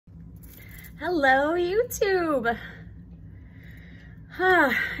Hello, YouTube.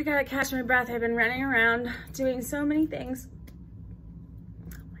 I gotta catch my breath. I've been running around doing so many things.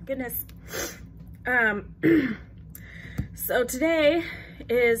 Oh my goodness. So today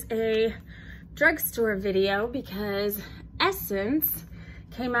is a drugstore video because Essence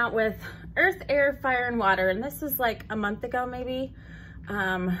came out with Earth, Air, Fire, and Water. And this was like a month ago maybe.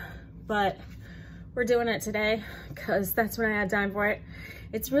 But we're doing it today because that's when I had time for it.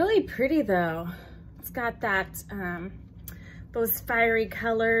 It's really pretty though. It's got that, those fiery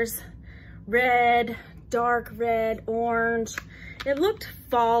colors, red, dark red, orange. It looked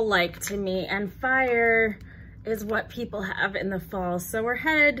fall-like to me, and fire is what people have in the fall. So we're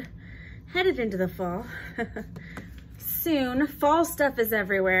headed into the fall. Soon, fall stuff is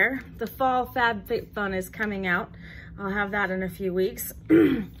everywhere. The fall FabFitFun is coming out. I'll have that in a few weeks.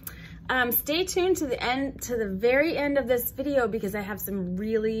 Stay tuned to the very end of this video because I have some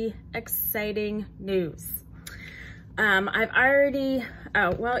really exciting news. I've already,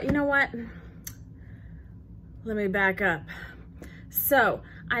 oh, well, you know what? Let me back up. So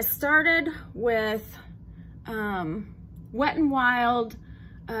I started with Wet n Wild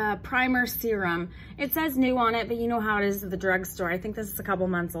primer serum. It says new on it, but you know how it is at the drugstore. I think this is a couple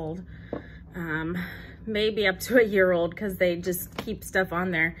months old. Maybe up to a year old because they just keep stuff on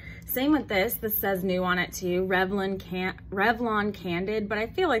there. Same with this. This says new on it too. Revlon Candid, but I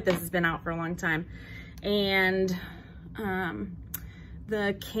feel like this has been out for a long time. And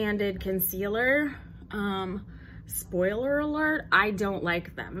the Candid Concealer. Spoiler alert, I don't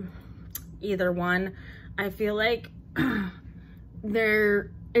like them. Either one. I feel like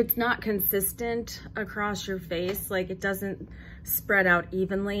it's not consistent across your face. Like it doesn't spread out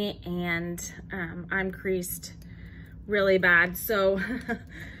evenly, and I'm creased really bad. So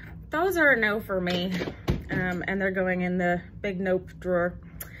those are a no for me. And they're going in the big nope drawer.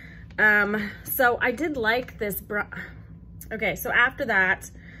 So I did like this okay, so after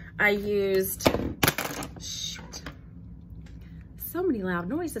that I used, shoot, so many loud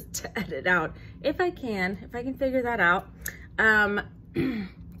noises to edit out. If I can figure that out.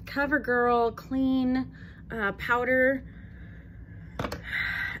 CoverGirl Clean powder,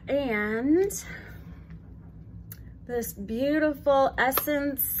 and this beautiful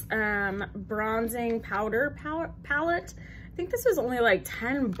Essence bronzing powder palette. I think this was only like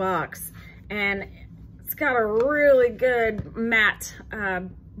 10 bucks, and it's got a really good matte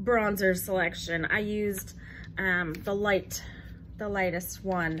bronzer selection. I used the lightest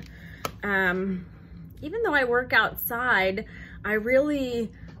one. Even though I work outside, I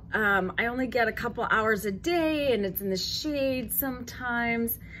really, I only get a couple hours a day, and it's in the shade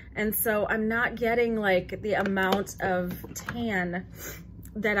sometimes. And so I'm not getting like the amount of tan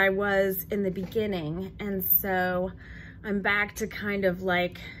that I was in the beginning. And so I'm back to kind of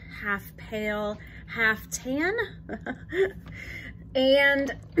like half pale, half tan.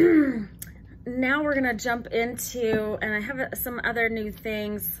 And now we're gonna jump into, and I have some other new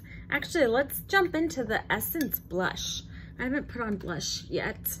things. Actually, let's jump into the Essence blush. I haven't put on blush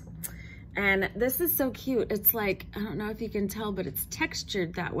yet. And this is so cute. It's like, I don't know if you can tell, but it's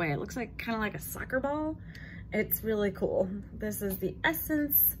textured that way. It looks like kind of like a soccer ball. It's really cool. This is the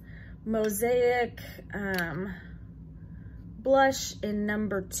Essence Mosaic blush in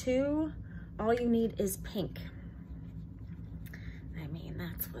number 2. All you need is pink. I mean,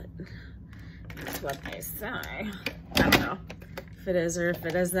 that's what they say. I don't know if it is or if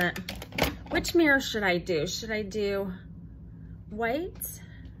it isn't. Which mirror should I do? Should I do white?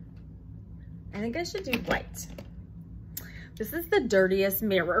 I think I should do white. This is the dirtiest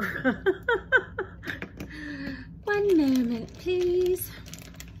mirror. One moment, please.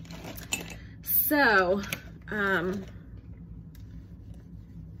 So, I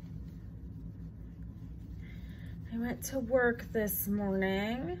went to work this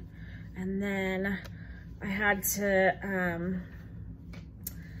morning, and then I had to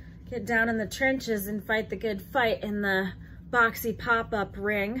get down in the trenches and fight the good fight in the boxy pop-up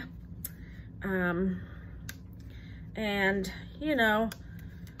ring. And you know,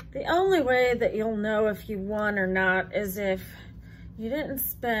 the only way that you'll know if you won or not is if you didn't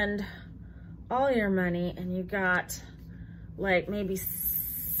spend all your money and you got like maybe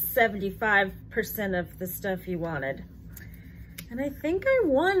 75% of the stuff you wanted. And I think I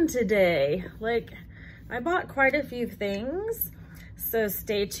won today. Like, I bought quite a few things. So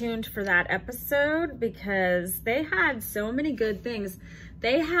stay tuned for that episode because they had so many good things.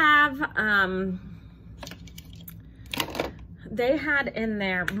 They had in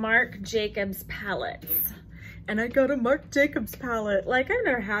there Marc Jacobs palettes. And I got a Marc Jacobs palette. Like, I've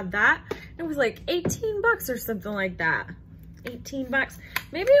never had that. It was like 18 bucks or something like that. 18 bucks.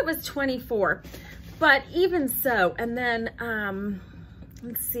 maybe it was 24, but even so. And then,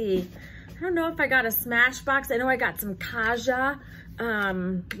 let's see, I don't know if I got a Smashbox. I know I got some Kaja,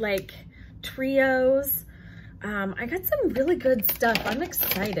 like trios. I got some really good stuff. I'm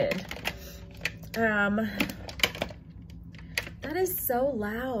excited. That is so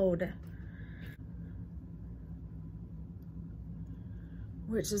loud.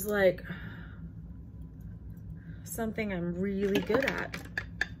 Which is like something I'm really good at,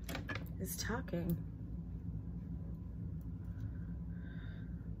 is talking.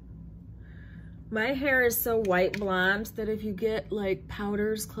 My hair is so white blonde that if you get like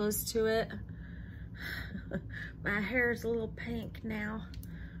powders close to it, my hair is a little pink now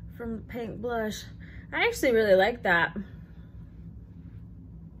from the pink blush. I actually really like that.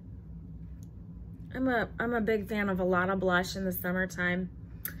 I'm a big fan of a lot of blush in the summertime.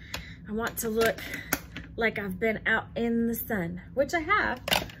 I want to look like I've been out in the sun, which I have,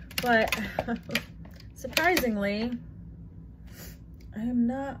 but surprisingly, I am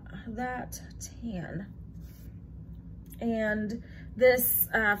not that tan. And this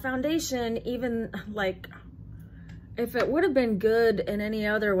foundation, even like, if it would have been good in any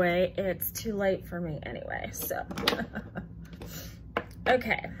other way, it's too late for me anyway, so.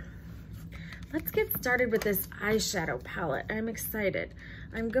 Okay, let's get started with this eyeshadow palette. I'm excited.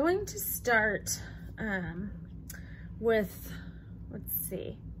 I'm going to start with, let's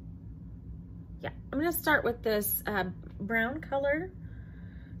see. Yeah, I'm gonna start with this brown color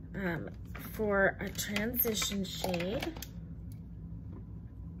for a transition shade.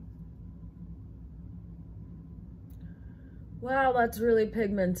 Wow, that's really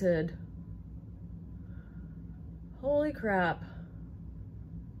pigmented. Holy crap.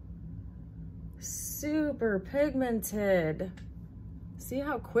 Super pigmented. See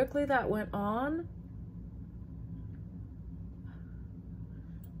how quickly that went on?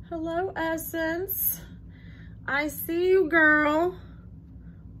 Hello, Essence. I see you, girl.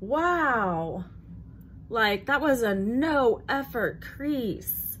 Wow. Like, that was a no effort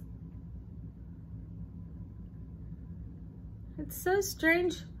crease. It's so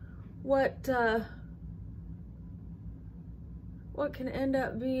strange what can end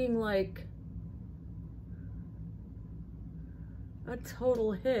up being like a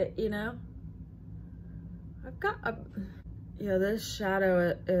total hit, you know? I've got a, yeah, this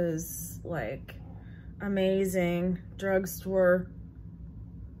shadow is like amazing. Drugstore,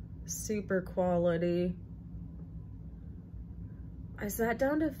 super quality. I sat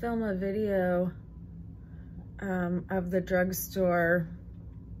down to film a video of the Drugstore,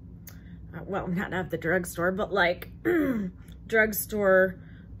 well, not of the Drugstore, but like drugstore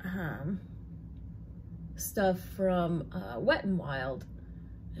stuff from Wet n Wild,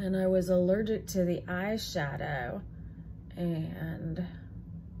 and I was allergic to the eyeshadow, and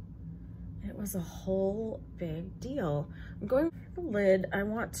it was a whole big deal. I'm going for the lid. I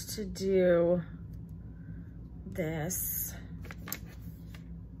want to do this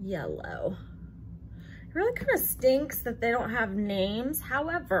yellow. It really kind of stinks that they don't have names.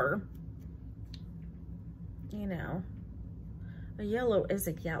 However, you know, a yellow is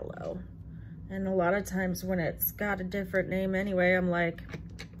a yellow. And a lot of times when it's got a different name anyway, I'm like,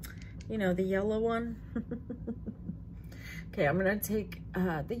 you know, the yellow one. Okay, I'm gonna take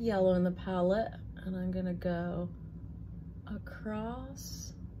the yellow in the palette and I'm gonna go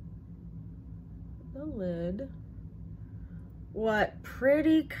across the lid. What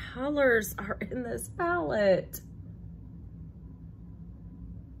pretty colors are in this palette.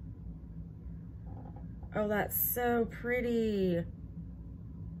 Oh, that's so pretty.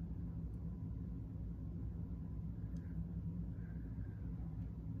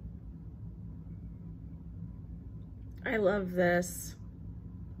 I love this.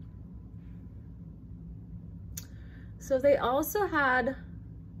 So they also had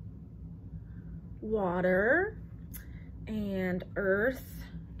water and earth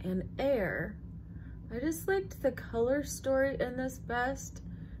and air. I just liked the color story in this best,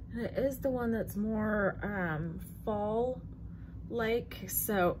 and it is the one that's more fall-like.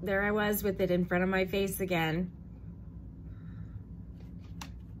 So there I was with it in front of my face again.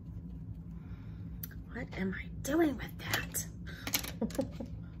 What am I doing with that?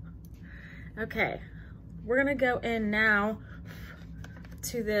 Okay, we're gonna go in now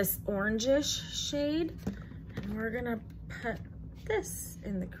to this orangish shade, and we're gonna put this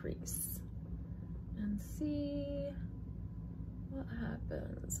in the crease and see what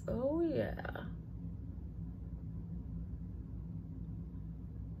happens. Oh yeah.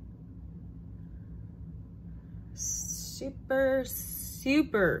 Super,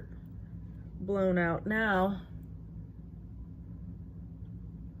 super blown out now.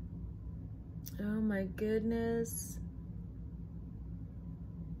 Oh my goodness.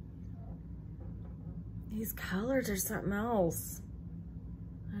 These colors are something else.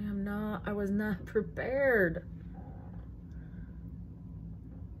 I was not prepared.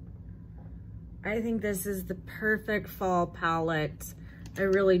 I think this is the perfect fall palette. I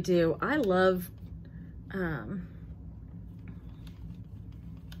really do. I love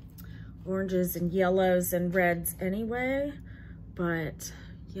oranges and yellows and reds anyway, but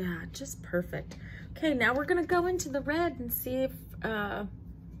yeah, just perfect. Okay, now we're gonna go into the red and see if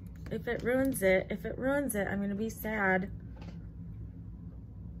it ruins it. If it ruins it, I'm gonna be sad.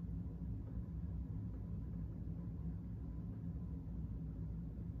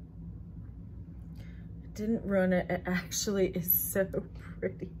 It didn't ruin it. It actually is so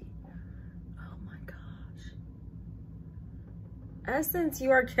pretty. Oh my gosh. Essence,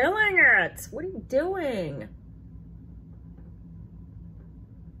 you are killing it. What are you doing?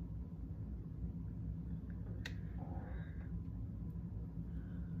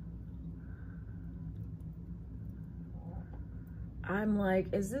 I'm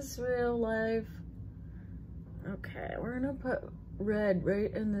like, is this real life? Okay, we're gonna put red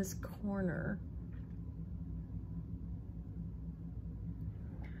right in this corner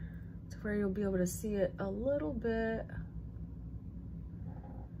to where you'll be able to see it a little bit.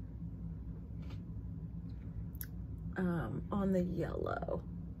 On the yellow.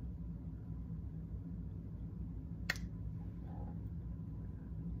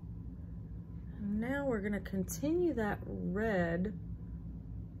 Now we're gonna continue that red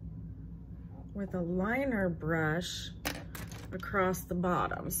with a liner brush across the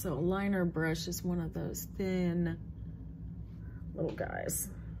bottom. So a liner brush is one of those thin little guys.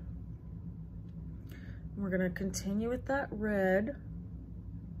 We're gonna continue with that red.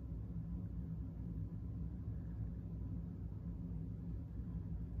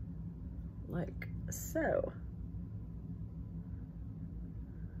 Like so.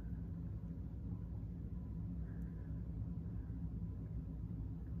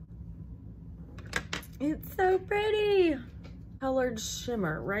 It's so pretty. Colored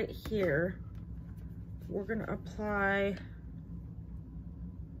shimmer right here. We're gonna apply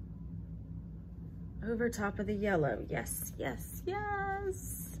over top of the yellow. Yes, yes,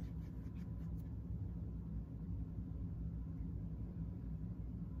 yes.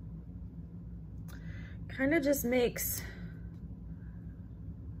 Kind of just makes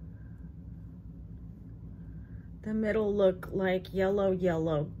the middle look like yellow,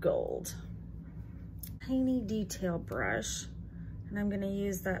 yellow, gold. Tiny detail brush, and I'm gonna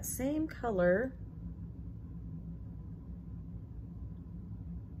use that same color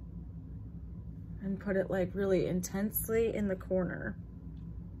and put it like really intensely in the corner.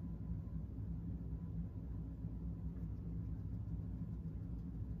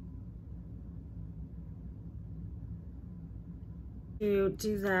 To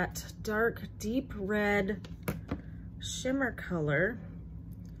do that dark, deep red shimmer color,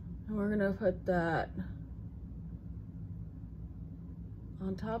 and we're gonna put that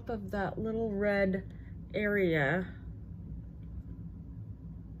on top of that little red area.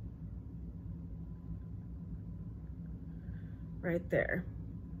 Right there.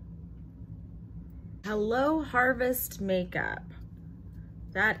 Hello Harvest Makeup.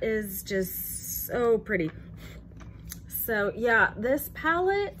 That is just so pretty. So yeah, this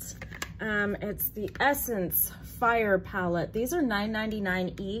palette, it's the Essence Fire palette. These are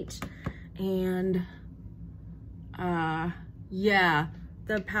 $9.99 each, and yeah,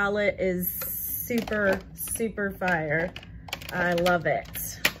 the palette is super, super fire. I love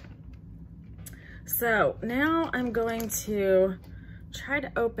it. So now I'm going to try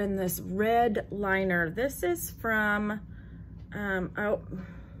to open this red liner. This is from, oh,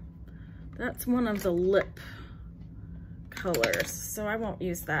 that's one of the lip colors, so I won't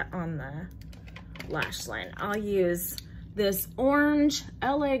use that on the lash line. I'll use this orange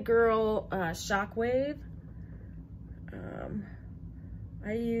LA Girl Shockwave.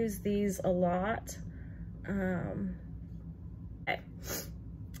 I use these a lot. Okay.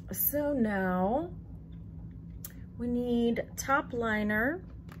 So now we need top liner.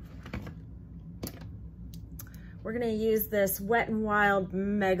 We're gonna use this Wet n Wild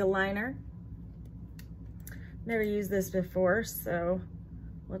Mega Liner. Never used this before, so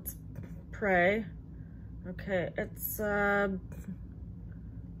let's pray. Okay, it's a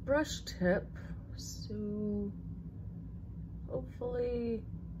brush tip, so hopefully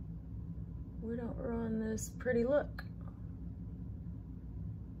we don't ruin this pretty look.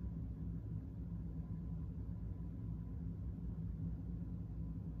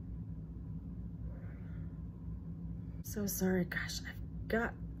 So sorry, gosh, I've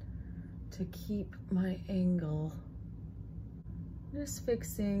got to to keep my angle. Just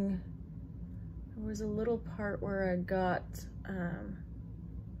fixing, there was a little part where I got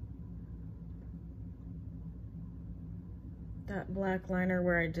that black liner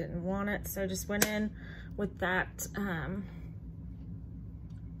where I didn't want it, so I just went in with that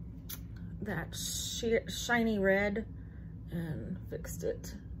that shiny red and fixed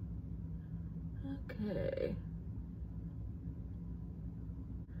it. Okay.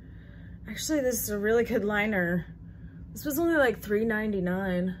 Actually, this is a really good liner. This was only like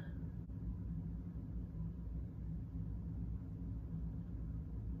 $3.99.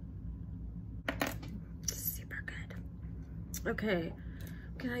 Super good. Okay,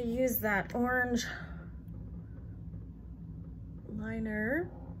 I'm gonna use that orange liner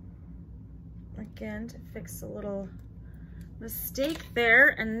again to fix a little mistake there.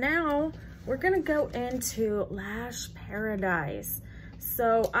 And now we're gonna go into Lash Paradise.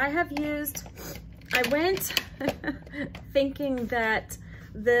 So I went thinking that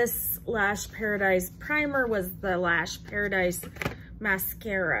this Lash Paradise primer was the Lash Paradise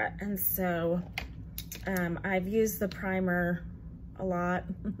mascara. And so I've used the primer a lot,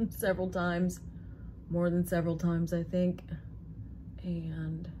 several times, more than several times, I think.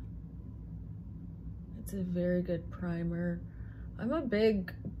 And it's a very good primer. I'm a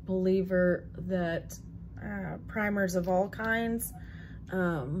big believer that primers of all kinds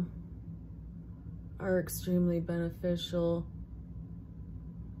are extremely beneficial.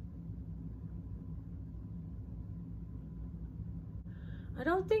 I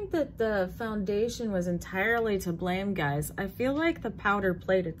don't think that the foundation was entirely to blame, guys. I feel like the powder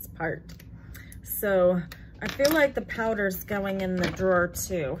played its part. So I feel like the powder's going in the drawer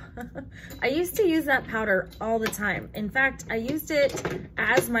too. I used to use that powder all the time. In fact, I used it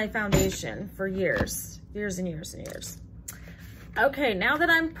as my foundation for years and years and years. Okay, now that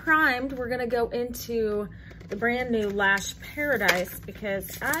I'm primed, we're gonna go into the brand new Lash Paradise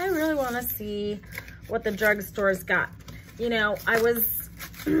because I really wanna see what the drugstore's got. You know,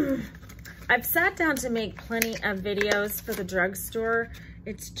 I've sat down to make plenty of videos for the drugstore.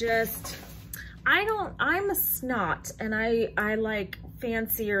 It's just, I'm a snot and I like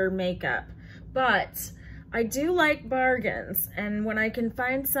fancier makeup, but I do like bargains. And when I can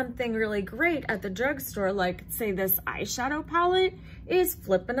find something really great at the drugstore, like say this eyeshadow palette is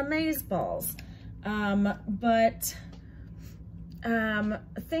flipping amazeballs.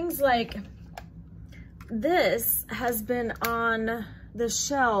 Things like this has been on the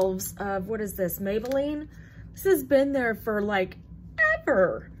shelves of, what is this, Maybelline? This has been there for like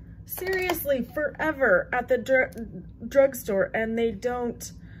ever. Seriously, forever at the drugstore, and I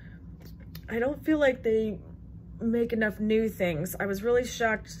don't feel like they make enough new things. I was really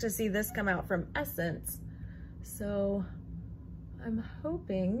shocked to see this come out from Essence. So I'm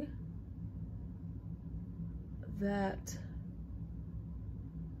hoping that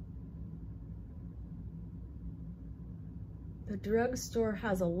the drugstore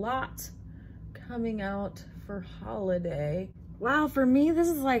has a lot coming out for holiday. Wow, for me, this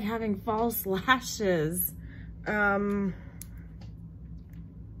is like having false lashes. I'm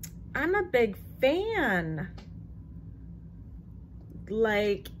a big fan.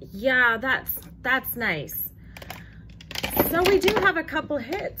 Like, yeah, that's nice. So we do have a couple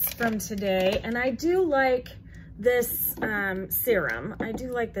hits from today, and I do like this serum. I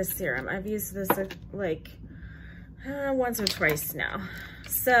do like this serum. I've used this like once or twice now.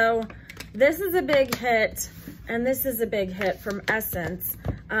 So this is a big hit, and this is a big hit from Essence.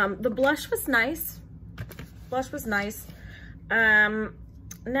 The blush was nice. Blush was nice.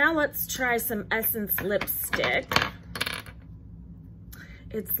 Now let's try some Essence lipstick.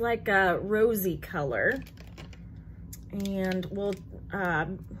 It's like a rosy color, and we'll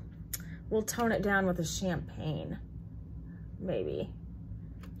tone it down with a champagne, maybe.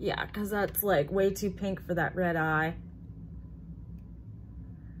 Yeah, because that's like way too pink for that red eye.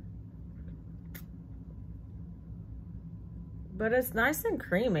 But it's nice and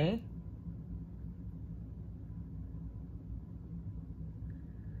creamy.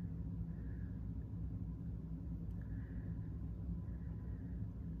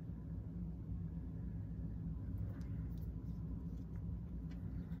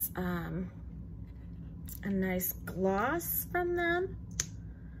 A nice gloss from them.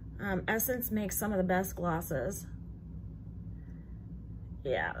 Essence makes some of the best glosses.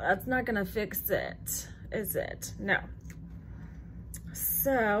 Yeah, that's not gonna fix it, is it? No.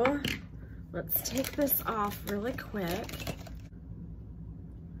 So let's take this off really quick.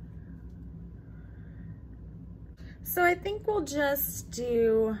 So I think we'll just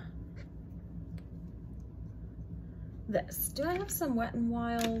do this. Do I have some Wet n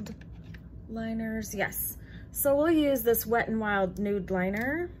Wild liners, yes. So we'll use this Wet n Wild nude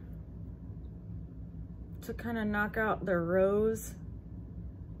liner to kind of knock out the rose,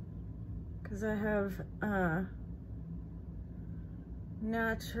 because I have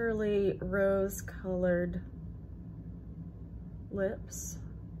naturally rose colored lips.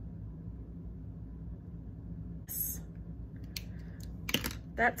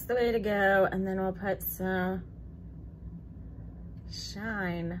 That's the way to go. And then we'll put some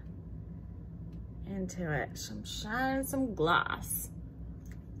shine into it. Some shine, some gloss.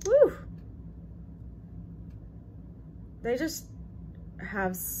 Woo! They just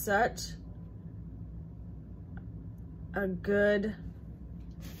have such a good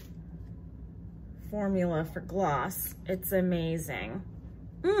formula for gloss. It's amazing.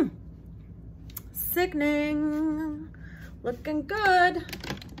 Sickening. Looking good.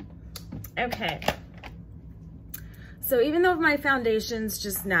 Okay. So even though my foundation's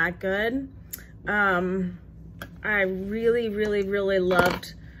just not good, I really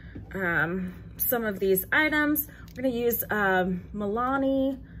loved some of these items. We're gonna use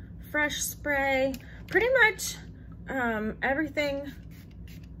Milani Fresh Spray. Pretty much everything.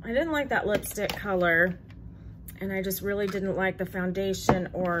 I didn't like that lipstick color, and I just really didn't like the foundation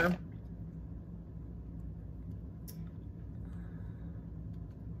or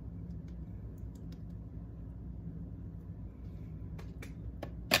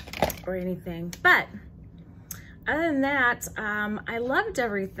anything. But other than that, I loved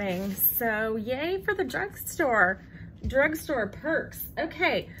everything. So yay for the drugstore. Drugstore perks.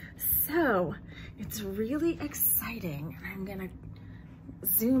 Okay, so it's really exciting. I'm gonna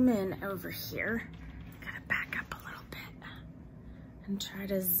zoom in over here. Gotta back up a little bit and try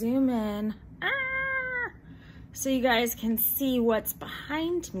to zoom in. So you guys can see what's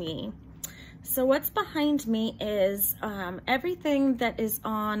behind me. So what's behind me is everything that is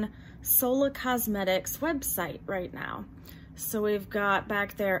on Sola Cosmetics website right now. So we've got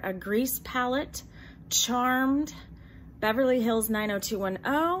back there a grease palette, Charmed, Beverly Hills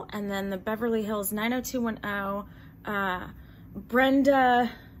 90210, and then the Beverly Hills 90210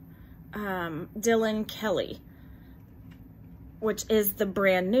 Brenda Dylan Kelly, which is the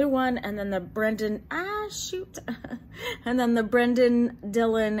brand new one, and then the Brendan, and then the Brendan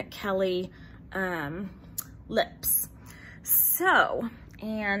Dylan Kelly lips. So,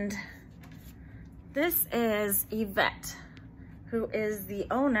 and this is Yvette, who is the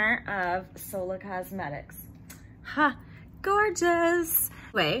owner of Sola Cosmetics. Ha, gorgeous.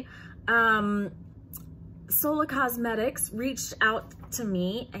 Anyway, Sola Cosmetics reached out to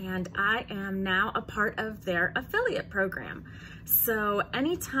me, and I am now a part of their affiliate program. So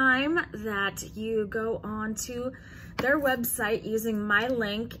anytime that you go on to their website using my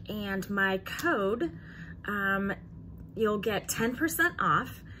link and my code, you'll get 10%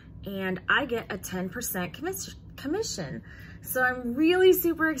 off, and I get a 10% commission. So I'm really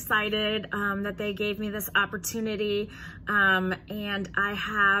super excited that they gave me this opportunity, and I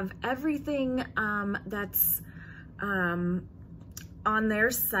have everything that's on their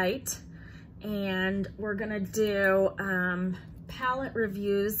site, and we're gonna do palette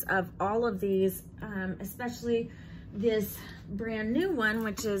reviews of all of these, especially this brand new one,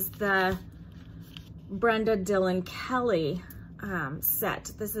 which is the Brenda Dylan Kelly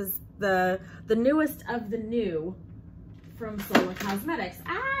set. This is the newest of the new from Sola Cosmetics.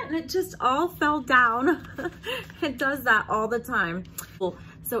 And it just all fell down. It does that all the time.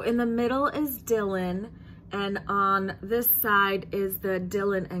 So in the middle is Dylan, and on this side is the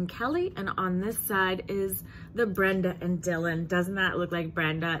Dylan and Kelly, and on this side is the Brenda and Dylan. Doesn't that look like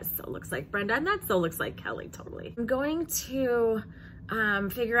Brenda? It still looks like Brenda, and that still looks like Kelly, totally. I'm going to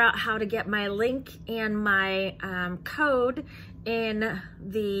figure out how to get my link and my code in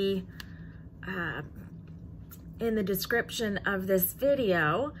the description of this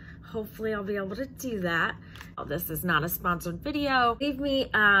video. Hopefully I'll be able to do that. Oh, this is not a sponsored video. Leave me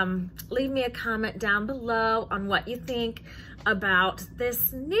a comment down below on what you think about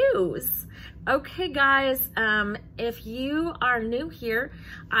this news. Okay guys, if you are new here,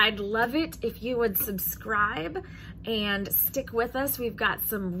 I'd love it if you would subscribe and stick with us. We've got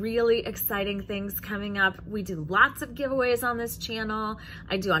some really exciting things coming up. We do lots of giveaways on this channel.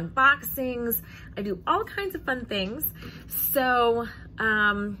 I do unboxings. I do all kinds of fun things. So,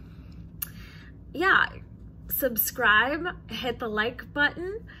 yeah, subscribe, hit the like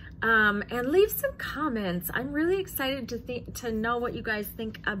button, and leave some comments. I'm really excited to know what you guys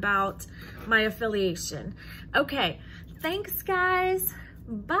think about my affiliation. Okay, thanks guys.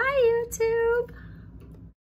 Bye YouTube.